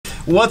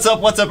What's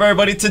up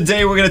everybody?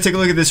 Today we're gonna take a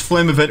look at this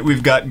flame event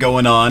we've got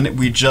going on.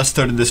 We just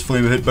started this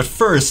flame event, but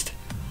first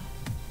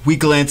we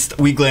glanced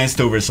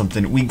over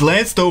something. We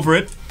glanced over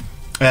it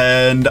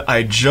and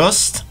I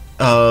just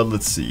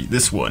let's see,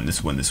 this one.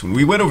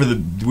 We went over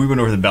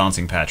the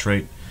balancing patch,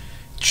 right?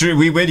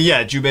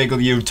 Yeah,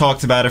 Jubagel, you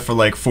talked about it for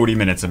like 40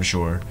 minutes, I'm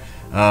sure.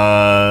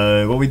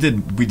 Well, I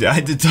did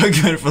talk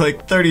about it for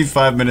like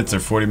 35 minutes or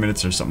 40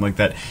 minutes or something like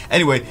that.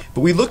 Anyway, but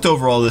we looked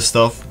over all this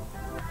stuff,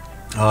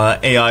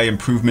 AI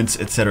improvements,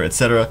 etc.,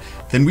 etc.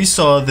 Then we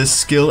saw this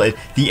skill.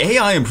 The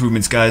AI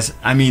improvements, guys,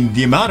 I mean,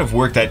 the amount of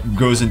work that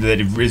goes into that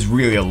is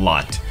really a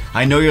lot.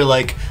 I know you're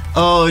like,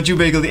 oh,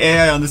 Jubagel, the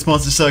AI on this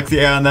monster sucks,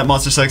 the AI on that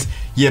monster sucks.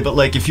 Yeah, but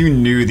like, if you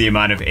knew the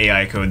amount of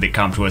AI code that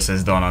CompToUs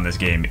has done on this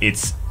game,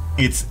 it's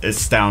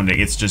astounding.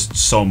 It's just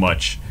so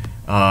much.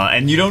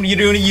 And you don't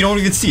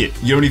even see it.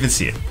 You don't even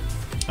see it.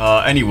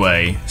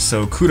 Anyway,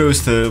 so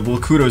kudos to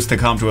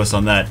CompToUs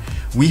on that.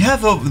 We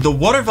have the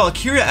Water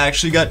Valkyria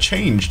actually got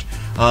changed.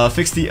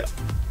 Fixed the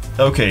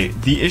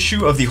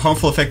issue of the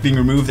harmful effect being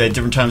removed at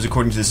different times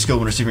according to the skill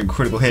when receiving a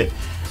critical hit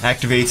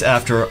activates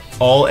after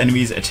all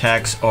enemies'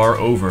 attacks are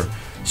over.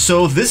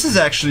 So this is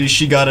actually,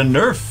 she got a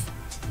nerf.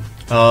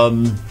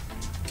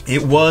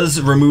 It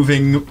was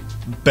removing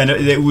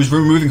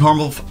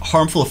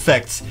harmful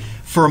effects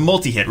for a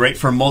multi-hit, right?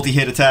 For a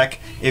multi-hit attack,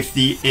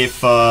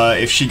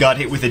 if she got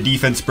hit with a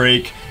defense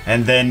break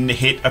and then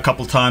hit a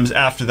couple times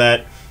after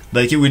that,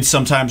 like, it would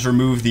sometimes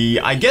remove the,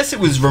 I guess it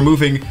was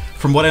removing,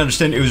 from what I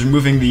understand, it was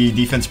removing the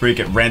defense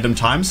break at random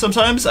times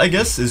sometimes, I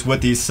guess, is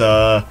what these,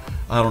 I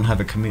don't have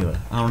a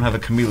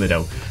Camila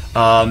though.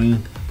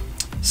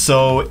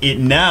 So it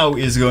now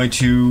is going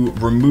to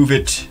remove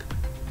it,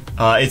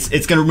 it's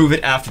going to remove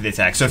it after the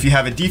attack. So if you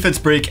have a defense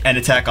break and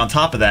attack on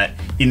top of that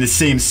in the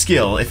same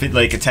skill, if it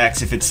like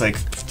attacks, if it's like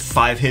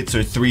 5 hits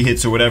or 3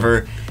 hits or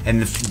whatever,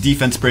 and the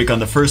defense break on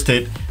the first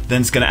hit,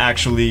 then it's going to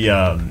actually,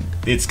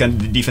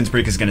 the defense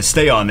break is going to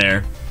stay on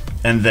there,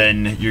 and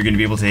then you're going to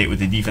be able to hit with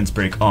the defense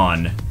break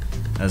on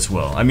as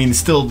well. I mean,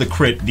 still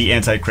the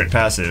anti-crit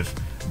passive,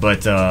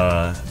 but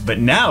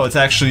now it's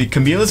actually,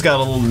 Camila's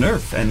got a little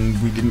nerf,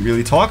 and we didn't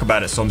really talk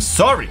about it, so I'm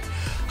sorry.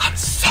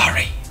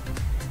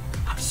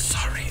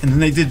 And then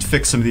they did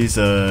fix some of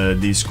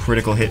these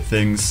critical hit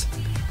things,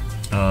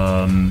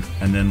 and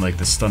then like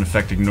the stun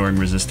effect ignoring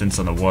resistance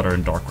on the water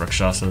and dark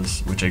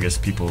Rakshasas, which I guess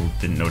people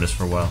didn't notice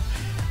for a while.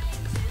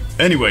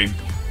 Anyway,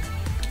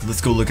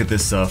 let's go look at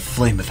this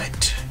flame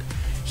event.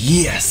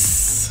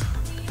 Yes!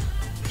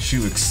 She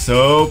looks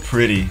so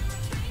pretty.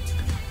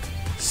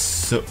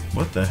 So,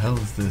 what the hell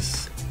is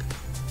this?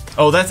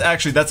 Oh, that's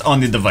on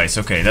the device.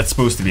 Okay, that's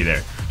supposed to be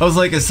there. I was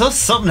like, is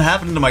something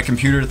happening to my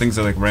computer? Things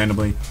are like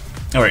randomly.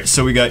 Alright,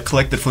 so we got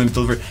collected flames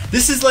delivered.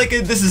 This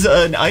is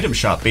an item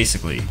shop,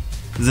 basically.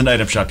 This is an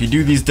item shop. You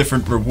do these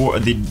different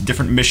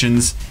different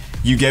missions.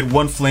 You get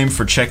 1 flame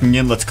for checking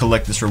in. Let's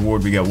collect this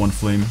reward. We got 1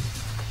 flame.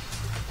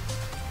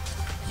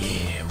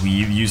 Yeah, we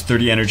used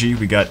 30 energy.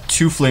 We got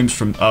 2 flames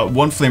from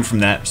 1 flame from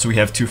that, so we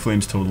have 2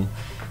 flames total.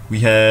 We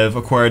have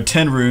acquired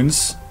 10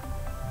 runes,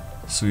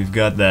 so we've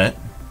got that.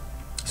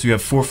 So we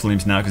have 4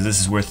 flames now because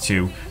this is worth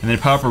 2. And then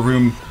power up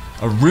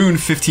a rune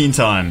 15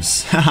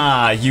 times.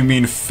 Haha, you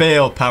mean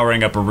fail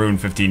powering up a rune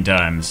 15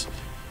 times.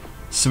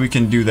 So we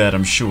can do that,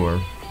 I'm sure.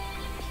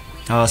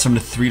 Summon a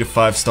 3 to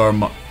 5 star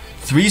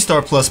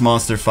 3-star plus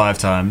monster 5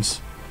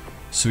 times.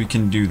 So we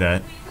can do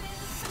that.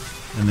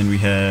 And then we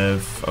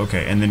have,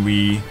 okay, and then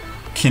we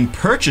can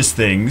purchase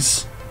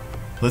things.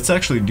 Let's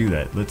actually do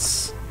that.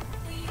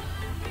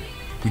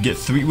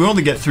 We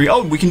only get 3.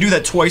 Oh, we can do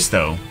that twice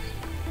though.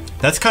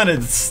 That's kind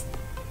of,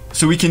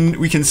 so we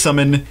can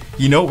summon,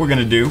 you know what we're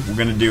gonna do?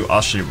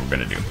 I'll show you what we're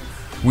gonna do.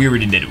 We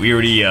already did it.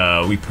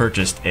 We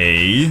purchased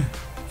a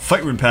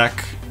fight rune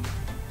pack.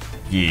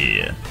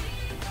 Yeah.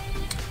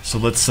 So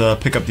let's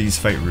pick up these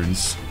fight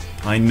runes.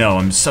 I know,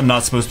 I'm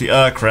not supposed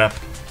to, crap.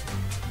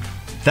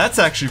 That's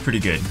actually pretty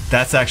good.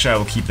 I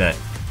will keep that.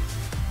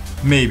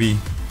 Maybe.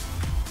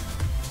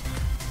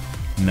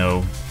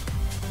 No.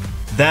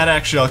 That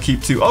actually I'll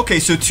keep too. Okay,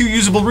 so 2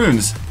 usable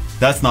runes.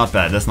 That's not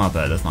bad.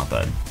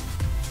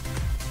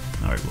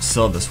 Alright, we'll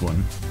sell this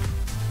one.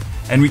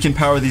 And we can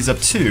power these up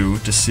too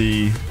to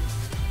see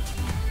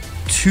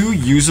 2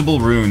 usable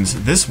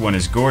runes. This one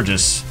is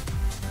gorgeous.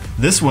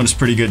 This one's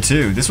pretty good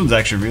too. This one's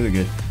actually really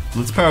good.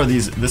 Let's power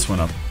this one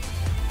up.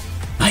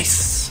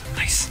 Nice.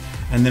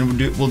 And then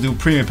we'll do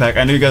premium pack.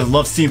 I know you guys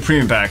love seeing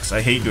premium packs. I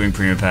hate doing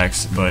premium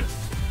packs, but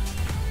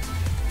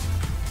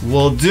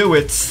we'll do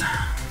it.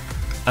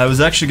 I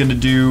was actually going to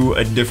do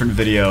a different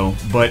video,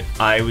 but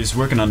I was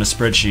working on a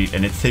spreadsheet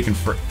and it's taken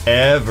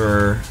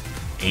forever.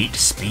 8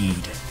 speed.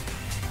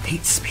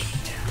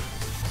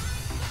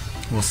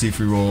 We'll see if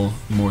we roll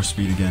more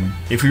speed again.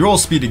 If we roll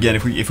speed again,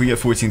 if we get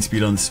 14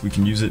 speed on this, we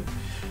can use it.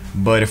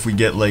 But if we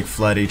get like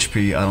flat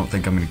HP, I don't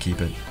think I'm gonna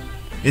keep it.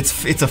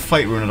 It's a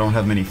fight rune. I don't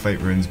have many fight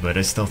runes, but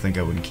I still think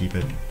I wouldn't keep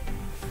it.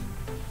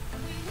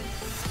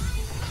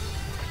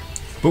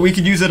 But we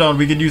could use it on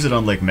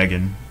like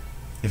Megan.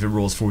 If it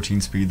rolls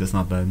 14 speed, that's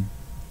not bad.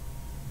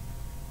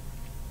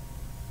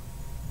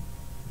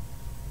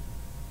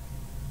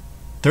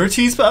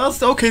 13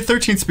 speed? Okay,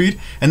 13 speed.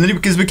 And then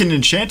because we can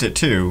enchant it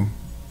too.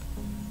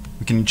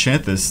 We can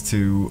enchant this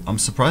to... I'm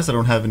surprised I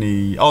don't have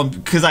any... Oh,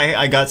 because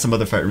I got some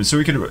other fight rooms. So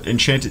we can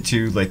enchant it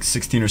to like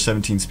 16 or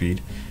 17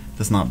 speed.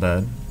 That's not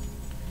bad.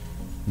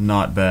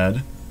 Not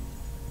bad.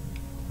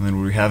 And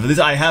then we have this.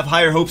 I have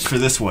higher hopes for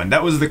this one.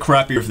 That was the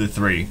crappier of the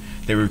three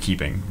they were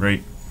keeping,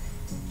 right?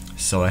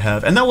 So I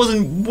have... And that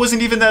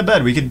wasn't even that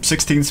bad. We could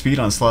 16 speed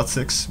on slot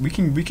 6. We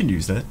can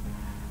use that.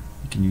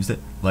 We can use that.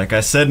 Like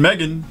I said,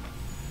 Megan.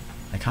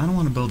 I kind of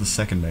want to build a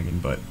second Megan,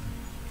 but...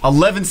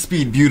 11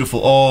 speed, beautiful.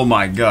 Oh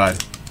my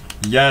god.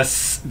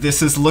 Yes,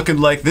 this is looking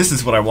like... This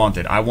is what I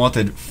wanted. I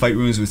wanted fight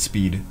runes with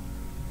speed.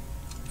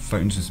 Fight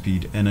runes with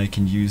speed. And I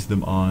can use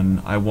them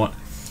on... I want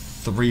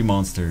 3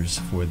 monsters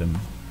for them.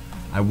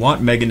 I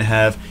want Megan to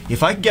have...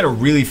 If I could get a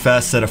really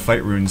fast set of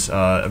fight runes...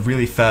 a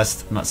really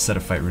fast... Not set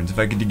of fight runes. If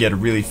I could get a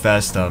really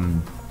fast...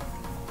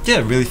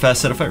 Yeah, really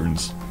fast set of fight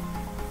runes.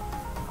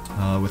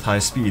 With high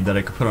speed that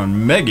I could put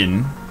on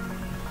Megan...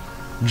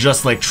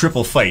 Just like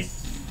triple fight.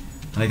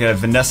 And I can have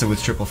Vanessa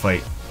with triple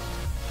fight.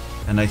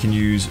 And I can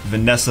use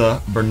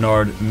Vanessa,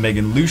 Bernard,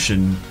 Megan,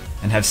 Lucian,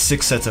 and have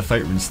 6 sets of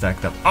fight runes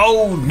stacked up.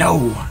 Oh no!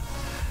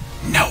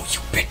 No, you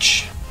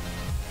bitch!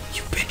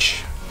 You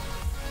bitch!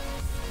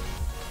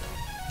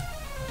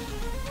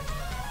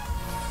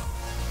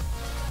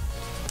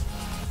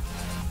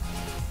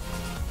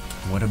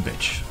 What a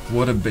bitch.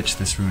 What a bitch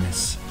this rune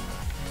is.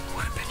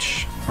 What a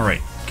bitch.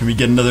 Alright, can we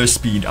get another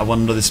speed? I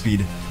want another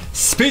speed.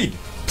 Speed!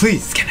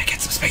 Please, can I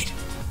get some speed?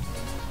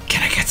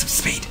 Can I get some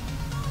speed?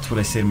 That's what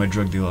I say to my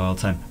drug dealer all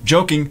the time.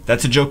 Joking.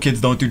 That's a joke, kids.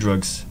 Don't do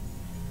drugs.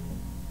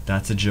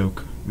 That's a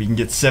joke. We can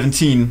get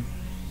 17.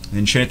 And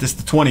enchant this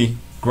to 20.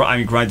 I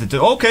mean, grind it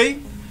to... Okay.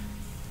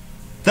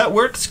 That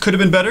works. Could have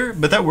been better,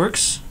 but that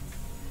works.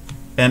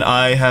 And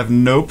I have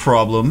no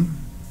problem.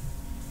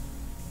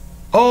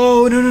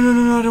 Oh,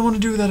 no. I don't want to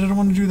do that. I don't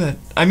want to do that.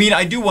 I mean,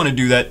 I do want to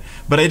do that,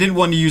 but I didn't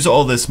want to use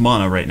all this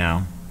mana right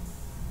now.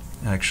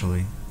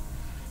 Actually.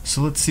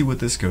 So let's see what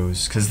this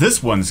goes. Because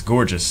this one's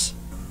gorgeous.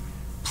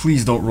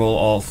 Please don't roll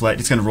all flat.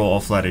 It's going to roll all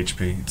flat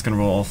HP. It's going to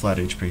roll all flat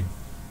HP.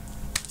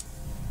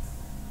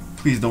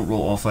 Please don't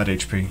roll all flat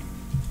HP.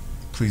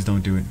 Please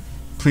don't do it.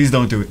 Please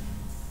don't do it.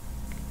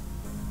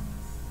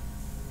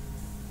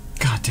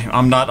 God damn.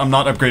 I'm not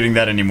upgrading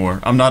that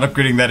anymore. I'm not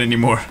upgrading that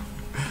anymore.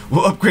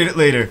 We'll upgrade it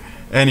later.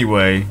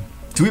 Anyway.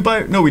 Do we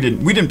buy... No, we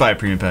didn't. We didn't buy a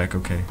premium pack.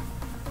 Okay.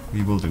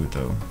 We will do it,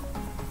 though.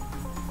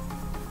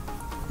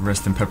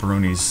 Rest in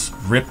pepperonis.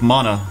 Rip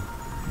mana.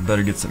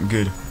 Better get something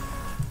good.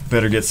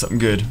 Better get something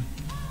good.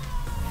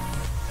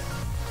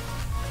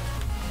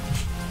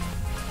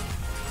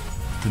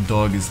 The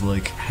dog is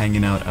like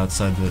hanging out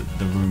outside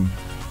the room.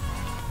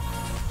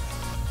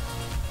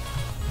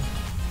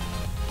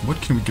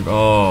 What can we give?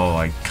 Oh,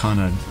 I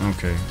kinda...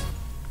 Okay.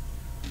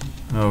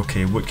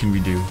 Okay, what can we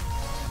do?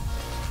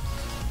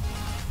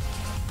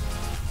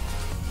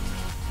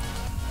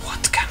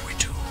 What can we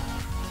do?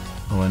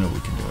 Oh, I know what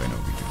we can do. I know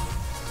what we can do.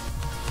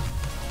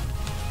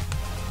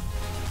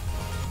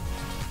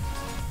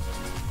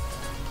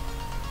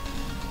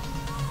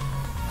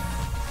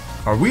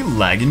 Are we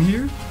lagging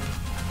here?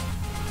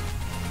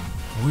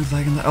 Are we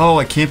lagging? Oh,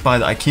 I can't buy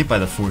the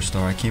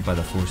 4-star. I can't buy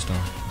the 4-star.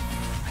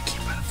 I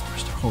can't buy the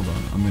 4-star. Hold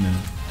on, I'm gonna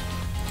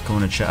go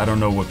into chat. I don't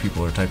know what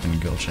people are typing in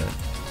guild chat.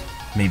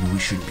 Maybe we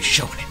shouldn't be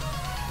showing it.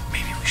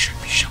 Maybe we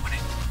shouldn't be showing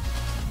it.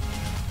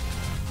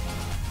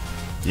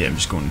 Yeah, I'm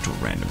just going into a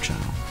random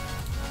channel.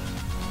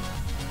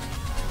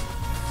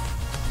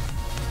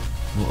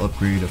 We'll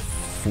upgrade a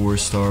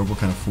 4-star. What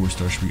kind of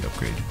 4-star should we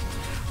upgrade?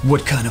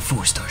 What kind of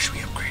 4-star should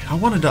we upgrade? I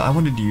wanted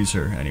to use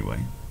her anyway.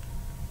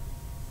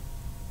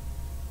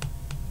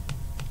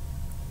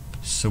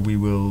 So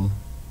we'll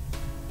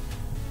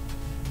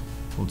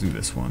do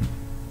this one.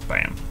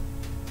 Bam.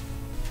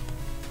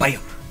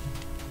 Bam.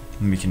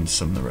 And we can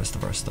sum the rest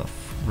of our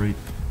stuff, right?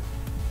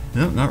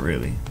 No, not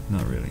really.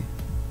 Not really.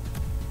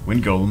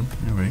 Wind Golem,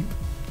 alright.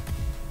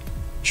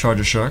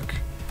 Charger Shark.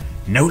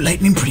 No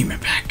lightning premium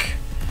pack.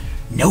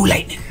 No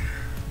lightning.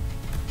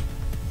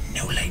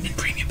 No lightning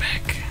premium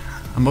pack.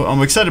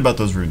 I'm excited about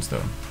those runes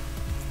though.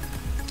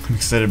 I'm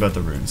excited about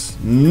the runes.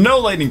 No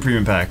lightning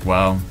premium pack.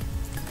 Wow.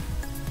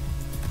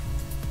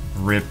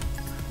 Rip.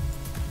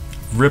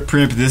 Rip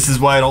premium. This is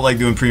why I don't like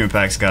doing premium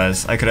packs,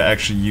 guys. I could have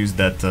actually used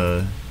that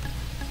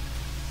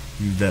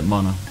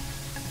mana.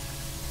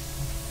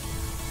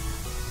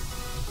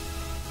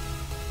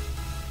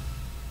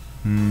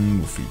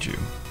 We'll feed you.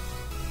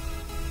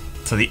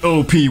 So the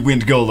OP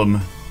Wind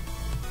Golem.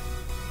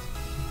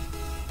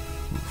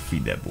 We'll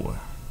feed that boy.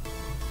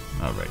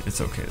 Alright,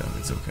 it's okay though,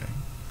 it's okay.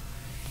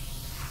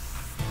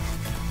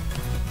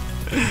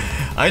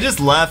 I just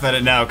laugh at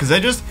it now, because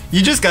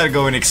you just gotta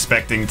go in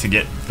expecting to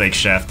get, like,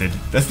 shafted.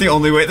 That's the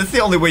only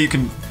way you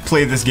can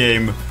play this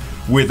game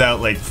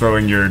without, like,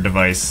 throwing your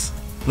device.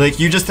 Like,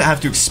 you just have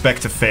to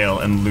expect to fail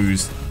and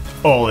lose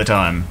all the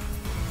time.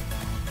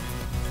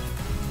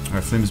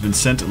 Our flame has been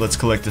sent, let's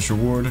collect this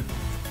reward.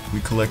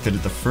 We collected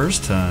it the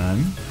first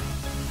time.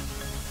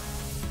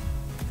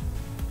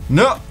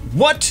 No!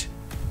 What?!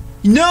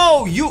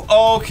 No, you...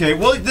 Oh, okay,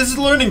 well, this is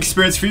a learning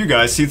experience for you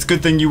guys. See, it's a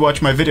good thing you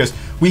watch my videos.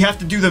 We have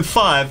to do them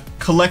 5,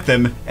 collect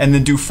them, and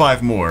then do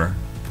 5 more.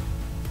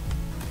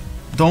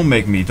 Don't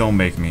make me, don't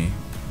make me.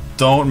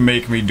 Don't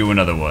make me do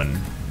another one.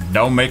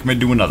 Don't make me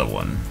do another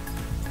one.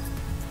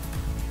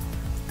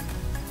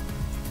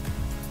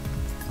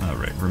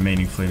 Alright,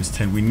 remaining flames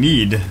 10. We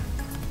need...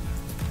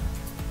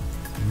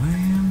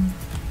 Man...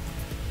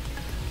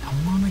 I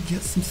wanna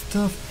get some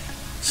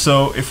stuff.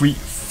 So, if we...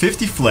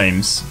 50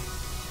 flames...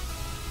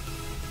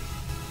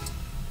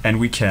 And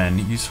we can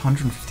use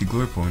 150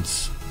 glory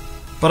points.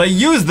 But I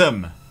used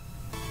them!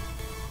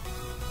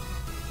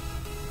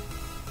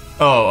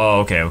 Oh,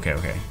 okay.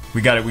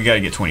 We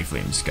gotta get 20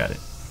 flames, got it.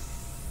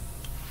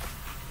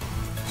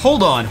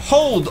 Hold on,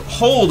 hold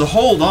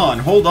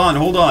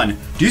on.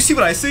 Do you see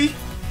what I see?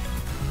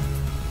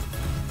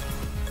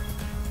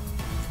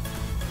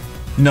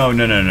 No.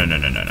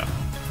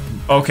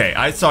 Okay,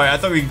 sorry, I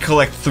thought we could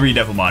collect 3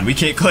 Devilmon. We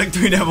can't collect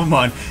 3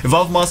 Devilmon.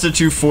 Evolve monster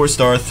to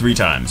 4-star 3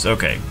 times,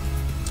 okay.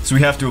 So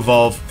we have to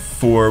evolve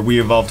 4. We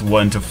evolved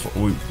 1 to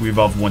 4. We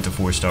evolved 1 to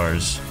 4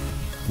 stars.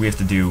 We have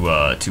to do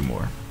 2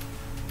 more.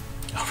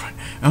 Alright.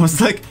 I was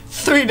like,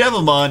 3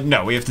 Devilmon.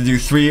 No, we have to do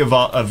 3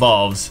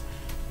 evolves,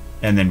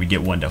 and then we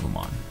get 1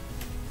 Devilmon.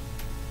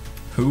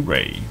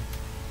 Hooray!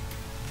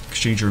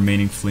 Exchange your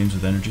remaining flames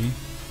with energy.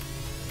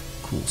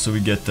 Cool. So we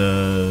get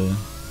the.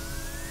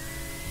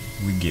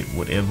 We get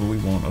whatever we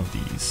want of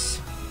these.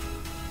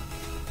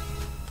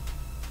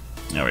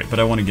 Alright, but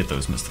I want to get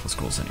those mystical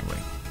scrolls anyway.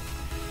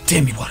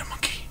 Damn you, water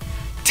monkey!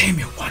 Damn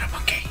you, water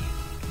monkey!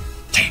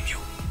 Damn you!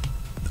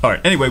 All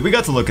right. Anyway, we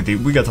got to look at the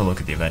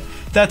event.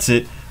 That's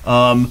it.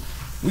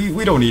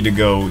 We don't need to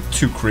go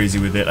too crazy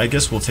with it. I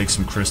guess we'll take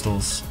some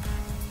crystals,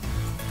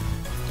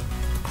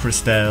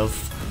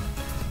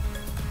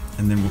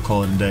 and then we'll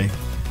call it a day.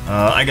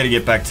 I gotta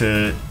get back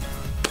to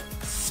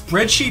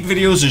spreadsheet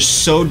videos. Are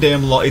so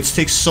damn long. It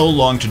takes so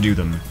long to do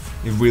them.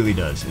 It really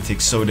does. It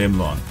takes so damn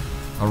long.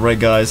 All right,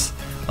 guys.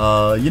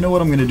 You know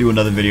what? I'm gonna do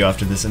another video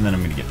after this, and then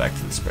I'm gonna get back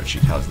to the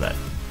spreadsheet. How's that?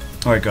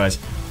 Alright, guys.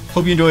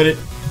 Hope you enjoyed it.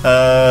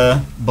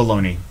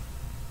 Baloney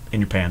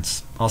in your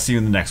pants. I'll see you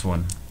in the next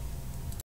one.